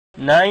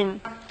9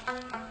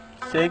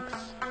 6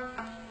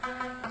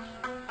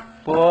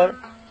 4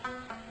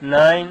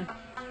 9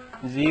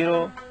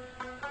 0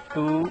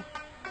 2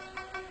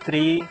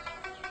 3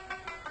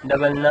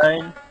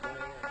 9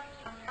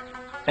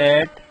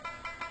 8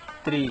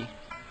 3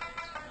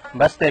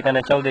 बस ते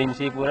कना 14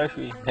 इंची पूरा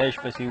शुई हैश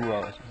पसी हुआ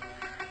वैसे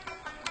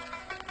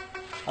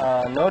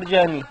नूर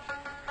जानी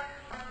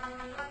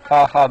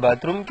हाँ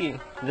बाथरूम की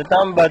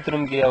जताम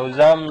बाथरूम की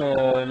औजाम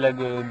लग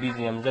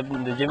बिजी हम जब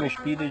जिम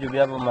स्पीड जो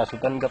बिया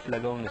मासुतन गप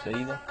लगाओ न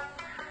सही है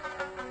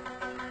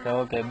तो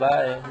okay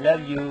bye love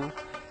you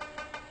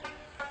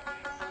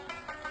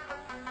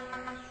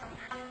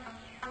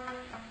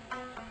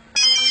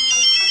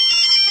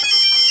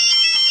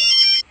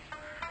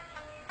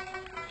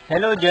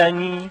hello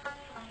जानी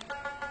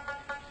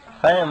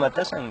खाया मत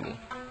संगे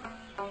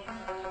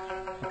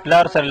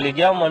प्लार सर ले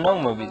गया मनो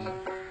म बिजी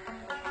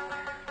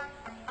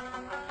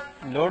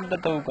लोड द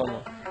तो कम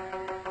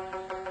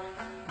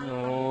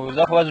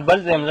زخواس بل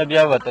زم ز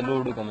بیا وته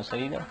لوډو کوم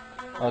صحیح ده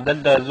او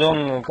دلته زوم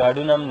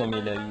کارډونه هم نه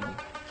میلاوي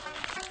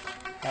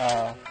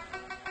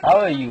how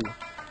are you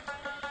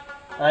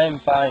I am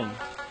fine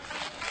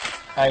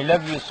I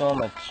love you so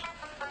much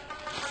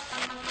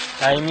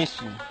I miss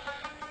you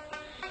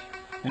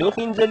look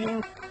in the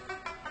link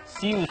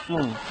see you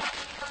soon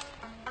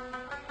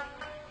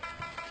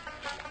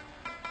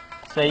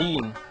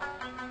صحیح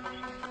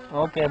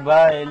okay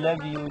bye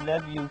love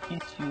you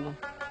kiss you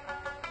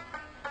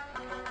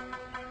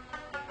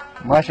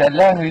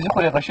ماشاءالله ویزه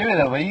خو یې شوې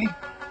ده بھائی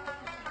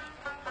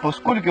په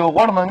سکول کې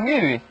غوړ منګې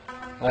وي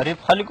غریب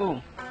خلکو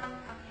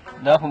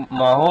دا خو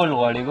ماحول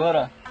غواړي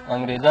ګوره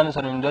انګریزانو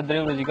سره مې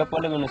 2-3 ورځې ګپ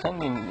ولګو نو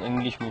څنګه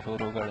انګلیش مې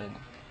شروع کړی دی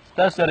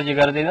ستاسو سره چې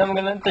ګرځېدم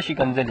که نه تشې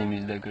کنځلې مې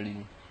زده کړي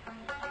دي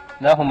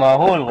دا خو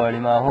ماحول غواړي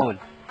ماحول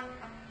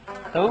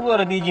ته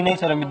وګوره دې جینۍ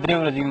سره مې 3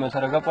 ورځې مې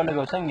سره ګپ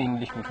ولګو څنګه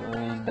انګلیش مې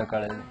زده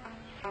کړی دی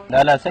دا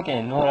لا څه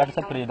کوې نور هر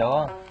څه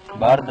پرېږدوه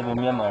بهر ته به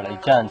مې ماړی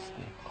چانس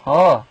دی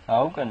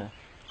او که نه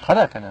ښه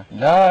ده که نه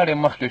لاړې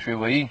مخکې شوې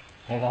بھائی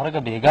هغه که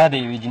بېګا د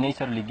یوې جینۍ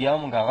سره لګیا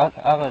وم هغه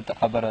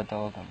خبره ته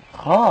وکړم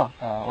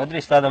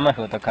ودرې ستا د مخې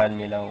ورته کال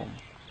میلاوم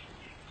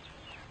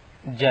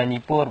جاني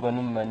پور به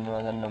نوم باندې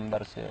مې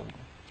نمبر سیو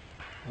دی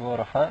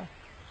ګوره ښه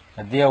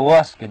دې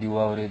اواز که دې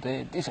واورېدی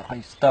داسې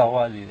ښایسته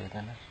اواز یې دی که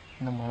نه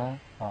نه مړه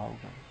او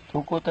که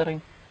څوک وترئ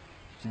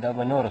چې دا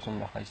به نوره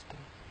څومره ښایسته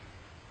وي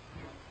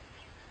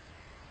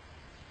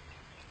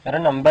یاره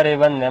نمبر یې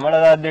بند دی مړه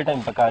دا دې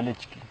ټایم په کالج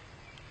کې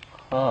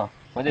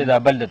ودې دا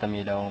بل درته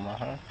میلاوم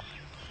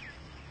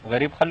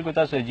غریب خلکو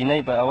تاسو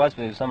جینۍ په اواز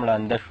په سم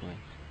ړانده شوئ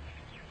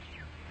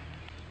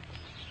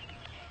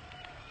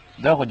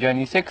دا خو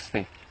جاني 6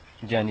 دی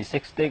جاني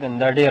 6 دی که نه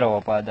دا ډېره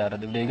وفاداره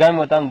ده بېګا مې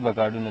ورته هم 2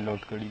 کارډونه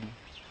لوډ کړي دي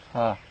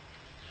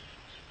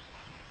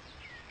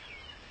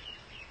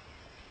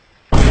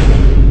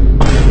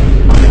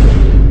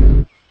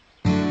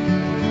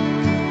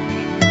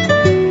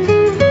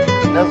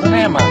دا زه نه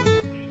یم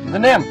زه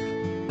نه یم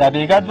دا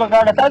بېګا 2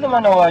 کارډه تا زما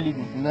نه والي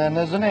دي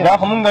نه زه نه یم دا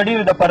خو مونږ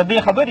ډېرې د پردې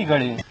خبرې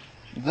کړې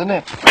زه نه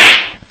یم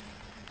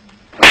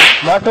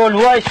ما ټول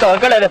وایسته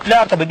کړی د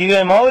پلار ته به دې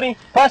وایم اورې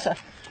پاسه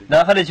دا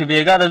خلک چې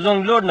بېګا د زونګ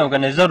لوډ نه و که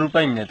نه 1000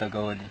 روپۍ مې ته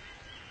کولې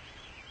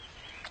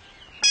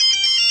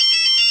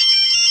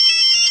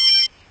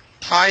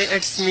Hi,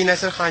 it's me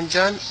Nasir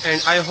Khanjan and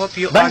I hope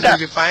you all will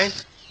be fine.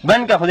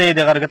 بند که خدای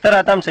دې غرګه ته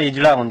راته هم صحیح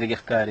جړه غوندې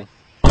ښکارې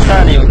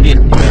تا نه یو ډېر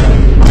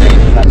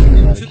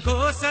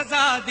मुझको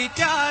सजा दी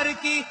प्यार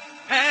की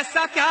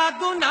ऐसा क्या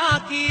गुनाह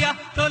किया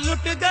तो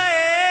लुट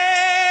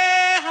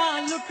गए हाँ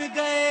लुट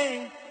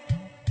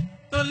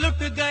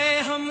गए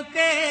हम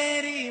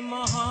तेरी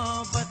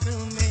मोहब्बत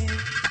में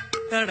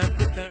तड़प